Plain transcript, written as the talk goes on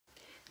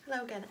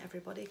Hello again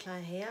everybody,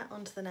 Claire here.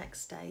 On to the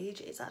next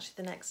stage. It's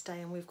actually the next day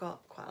and we've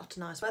got quite a lot of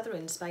nice weather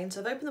in Spain, so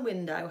I've opened the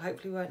window.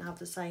 Hopefully we won't have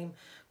the same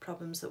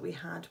problems that we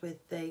had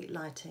with the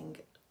lighting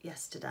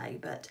yesterday,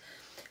 but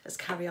let's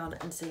carry on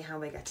and see how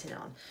we're getting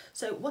on.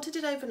 So what I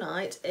did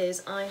overnight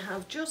is I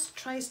have just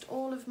traced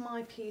all of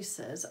my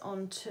pieces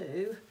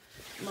onto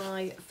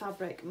my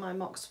fabric, my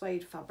mock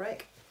suede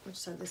fabric, which,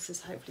 so this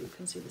is, hopefully you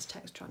can see this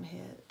texture on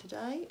here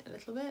today a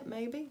little bit,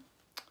 maybe.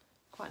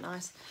 Quite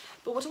nice.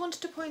 But what I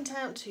wanted to point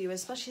out to you,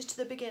 especially to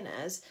the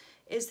beginners,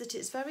 is that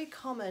it's very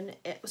common.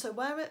 So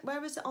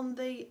whereas on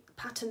the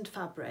patterned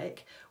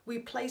fabric, we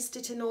placed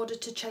it in order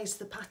to chase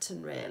the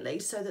pattern really,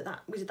 so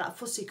that we did that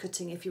fussy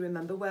cutting, if you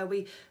remember, where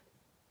we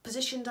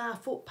positioned our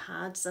foot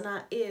pads and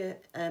our ear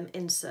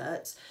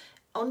inserts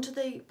onto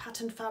the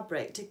patterned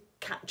fabric to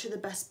capture the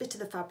best bit of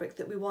the fabric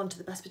that we wanted,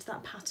 the best bit of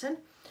that pattern.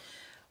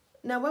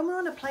 Now when we're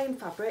on a plain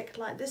fabric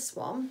like this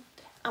one,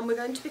 and we're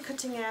going to be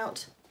cutting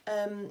out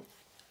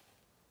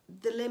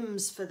the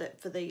limbs for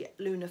the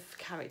lunar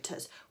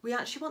characters, we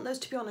actually want those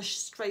to be on a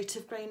straight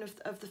of grain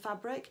of the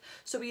fabric.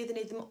 So we either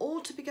need them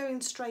all to be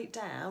going straight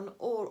down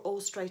or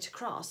all straight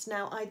across.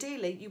 Now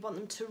ideally you want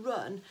them to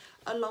run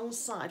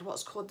alongside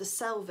what's called the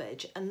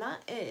selvage, and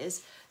that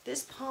is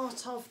this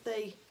part of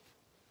the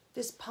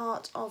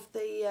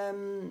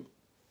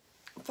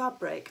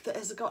fabric that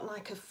has got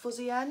like a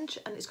fuzzy edge,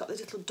 and it's got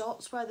these little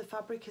dots where the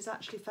fabric is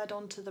actually fed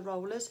onto the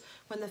rollers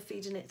when they're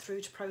feeding it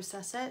through to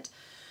process it.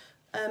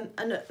 And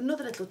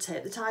another little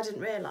tip that I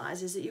didn't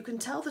realise is that you can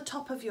tell the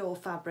top of your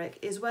fabric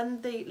is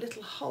when the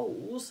little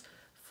holes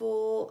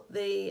for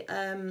the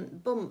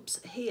bumps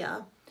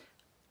here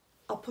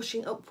are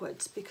pushing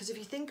upwards, because if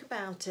you think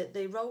about it,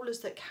 the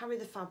rollers that carry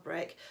the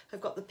fabric have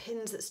got the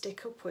pins that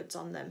stick upwards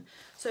on them.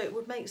 So it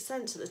would make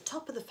sense that the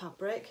top of the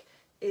fabric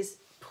is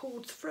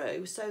pulled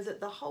through so that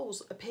the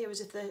holes appear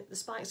as if the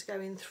spikes are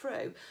going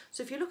through.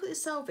 So if you look at the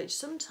selvage,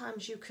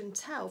 sometimes you can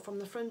tell from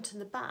the front and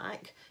the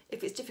back.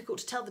 If it's difficult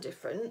to tell the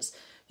difference,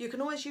 you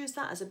can always use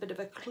that as a bit of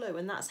a clue,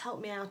 and that's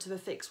helped me out of a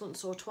fix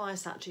once or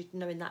twice actually,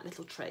 knowing that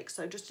little trick.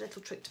 So just a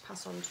little trick to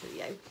pass on to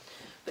you.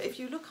 But if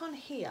you look on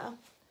here,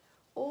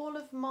 all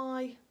of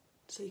my,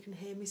 so you can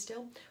hear me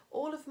still,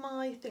 all of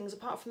my things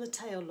apart from the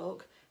tail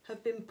look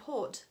have been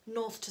put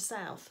north to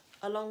south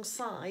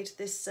alongside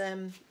this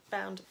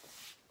bound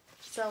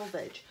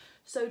selvage.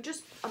 So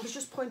I was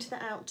just pointing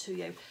that out to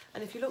you.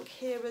 And if you look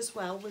here as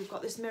well, we've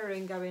got this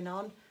mirroring going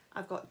on.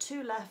 I've got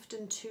two left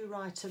and two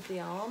right of the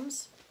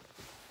arms,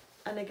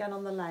 and again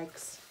on the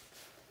legs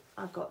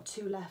I've got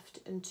two left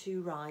and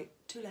two right.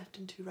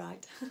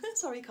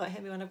 Sorry, you can't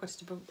hear me when I've got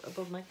it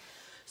above me.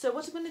 So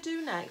what I'm going to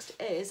do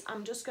next is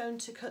I'm just going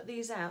to cut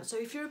these out. So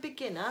if you're a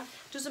beginner,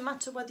 doesn't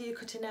matter whether you're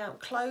cutting out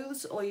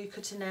clothes or you're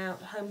cutting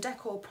out home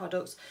decor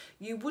products,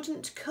 you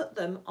wouldn't cut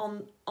them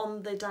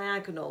on the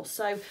diagonal.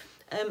 So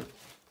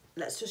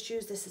let's just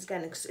use this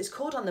again. It's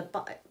called on the,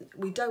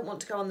 we don't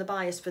want to go on the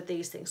bias for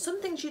these things.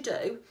 Some things you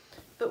do,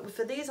 but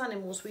for these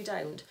animals we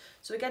don't.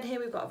 So again, here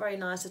we've got a very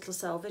nice little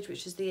selvage,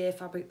 which is the ear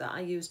fabric that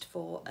I used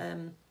for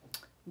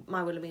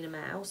my Wilhelmina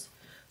mouse.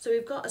 So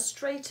we've got a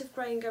straight of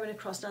grain going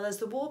across. Now there's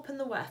the warp and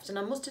the weft, and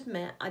I must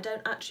admit I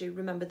don't actually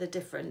remember the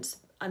difference.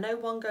 I know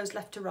one goes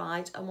left to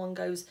right and one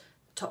goes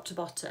top to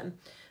bottom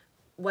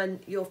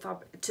when you're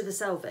to the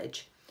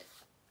selvage.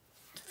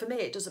 For me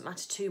it doesn't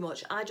matter too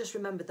much. I just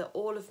remember that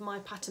all of my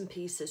pattern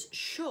pieces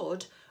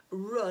should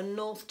run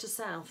north to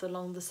south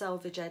along the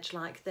selvage edge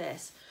like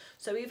this.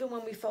 So even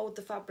when we fold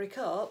the fabric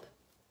up,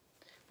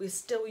 we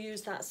still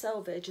use that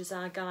selvage as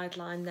our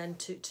guideline then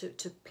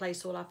to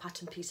place all our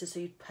pattern pieces,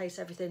 so you place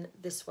everything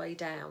this way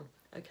down.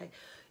 Okay,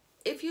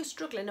 if you're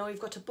struggling or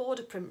you've got a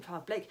border print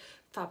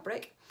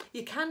fabric,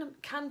 you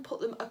can put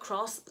them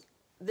across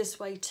this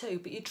way too,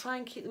 but you try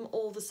and keep them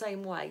all the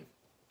same way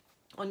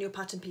on your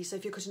pattern piece. So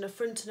if you're cutting a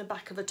front and a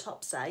back of a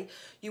top, say,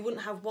 you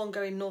wouldn't have one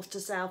going north to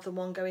south and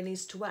one going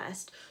east to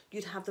west.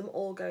 You'd have them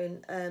all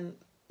going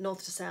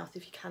north to south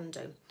if you can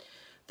do.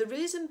 The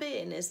reason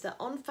being is that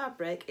on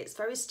fabric it's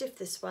very stiff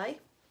this way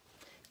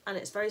and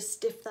it's very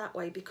stiff that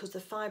way because the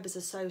fibres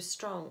are so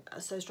strong.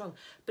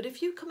 But if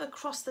you come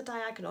across the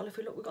diagonal, if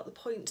we look, we've got the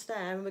point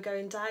there and we're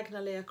going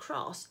diagonally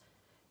across,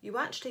 you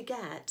actually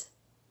get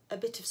a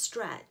bit of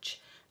stretch,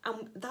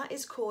 and that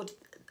is called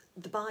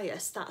the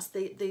bias. That's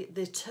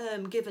the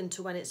term given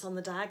to when it's on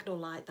the diagonal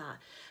like that.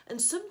 And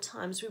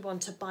sometimes we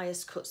want a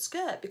bias cut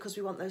skirt because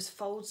we want those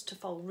folds to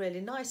fold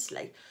really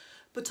nicely.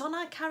 But on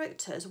our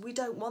characters, we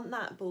don't want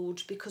that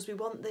bulge because we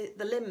want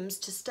the limbs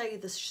to stay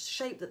the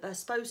shape that they're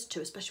supposed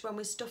to, especially when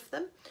we stuff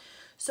them.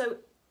 So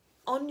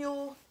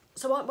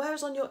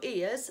whereas on your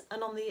ears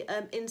and on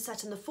the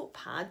inset and the foot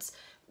pads,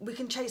 we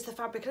can chase the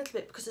fabric a little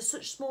bit because they're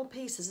such small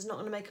pieces, it's not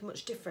going to make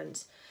much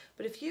difference.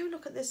 But if you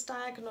look at this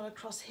diagonal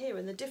across here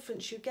and the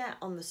difference you get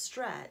on the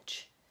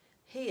stretch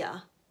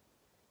here,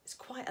 it's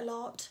quite a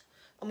lot.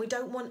 And we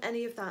don't want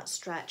any of that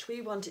stretch.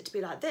 We want it to be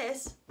like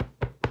this,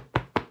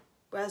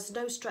 whereas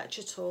no stretch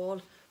at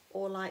all,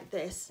 or like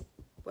this,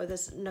 where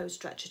there's no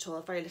stretch at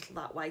all, very little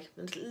that way,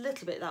 a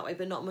little bit that way,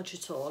 but not much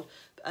at all,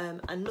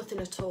 and nothing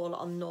at all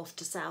on north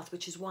to south,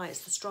 which is why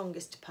it's the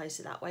strongest to place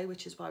it that way,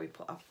 which is why we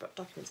put our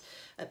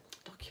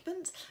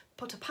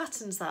put our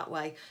patterns that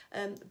way.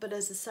 But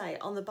as I say,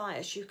 on the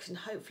bias, you can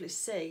hopefully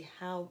see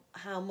how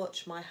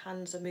much my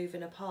hands are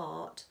moving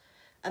apart,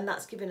 and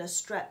that's giving a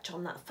stretch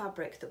on that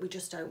fabric that we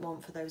just don't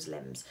want for those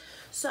limbs.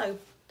 So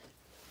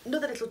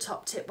another little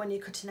top tip when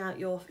you're cutting out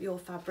your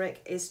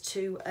fabric is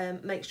to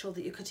make sure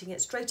that you're cutting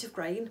it straight of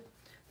grain,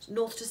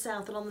 north to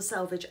south and on the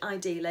selvage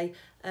ideally.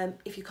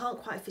 If you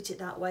can't quite fit it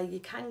that way, you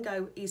can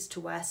go east to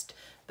west,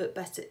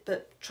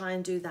 but try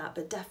and do that.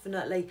 But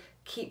definitely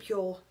keep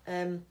your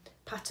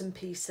pattern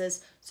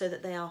pieces so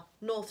that they are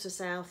north to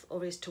south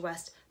or east to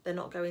west. They're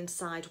not going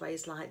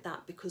sideways like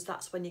that, because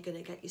that's when you're going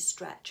to get your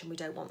stretch, and we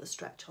don't want the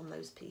stretch on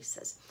those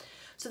pieces.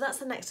 So that's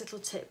the next little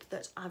tip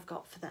that I've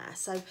got for there.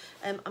 So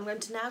I'm going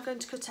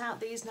to cut out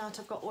these now that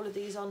I've got all of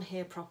these on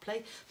here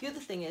properly. The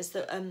other thing is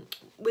that I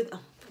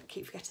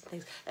keep forgetting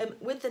things,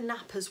 with the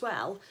nap as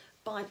well,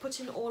 by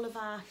putting all of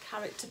our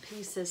character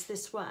pieces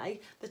this way,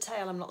 the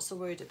tail I'm not so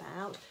worried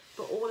about,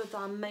 but all of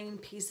our main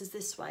pieces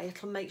this way,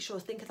 it'll make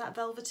sure, think of that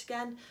velvet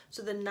again,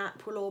 so the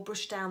nap will all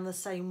brush down the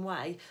same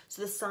way,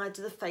 so the sides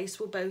of the face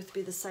will both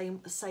be the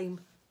same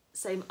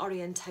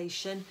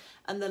orientation,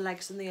 and the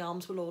legs and the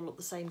arms will all look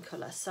the same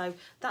colour. So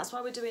that's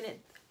why we're doing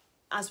it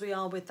as we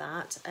are with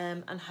that,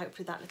 and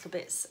hopefully that little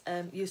bit's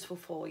useful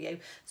for you.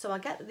 So I'll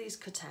get these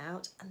cut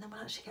out, and then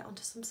we'll actually get on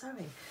to some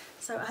sewing.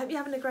 So I hope you're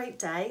having a great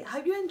day. I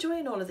hope you're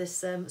enjoying all of this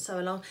sew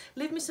along.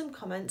 Leave me some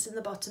comments in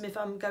the bottom if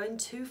I'm going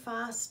too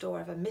fast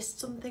or if I missed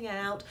something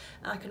out.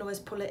 I can always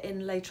pull it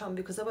in later on,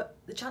 because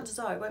the chances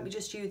are it won't be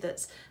just you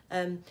that's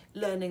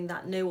learning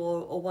that new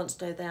or wants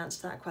to know the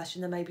answer to that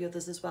question. There may be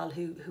others as well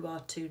who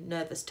are too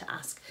nervous to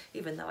ask,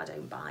 even though I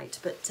don't bite,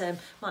 but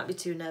might be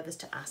too nervous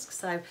to ask.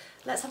 So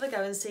let's have a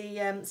go and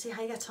see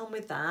how you get on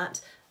with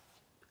that.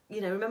 You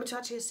know, remember to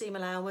add to your seam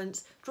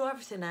allowance, draw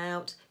everything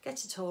out,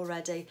 get it all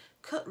ready,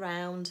 cut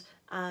round,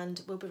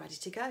 and we'll be ready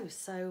to go.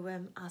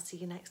 So I'll see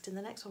you next in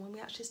the next one when we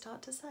actually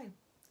start to sew.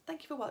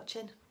 Thank you for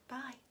watching.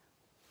 Bye.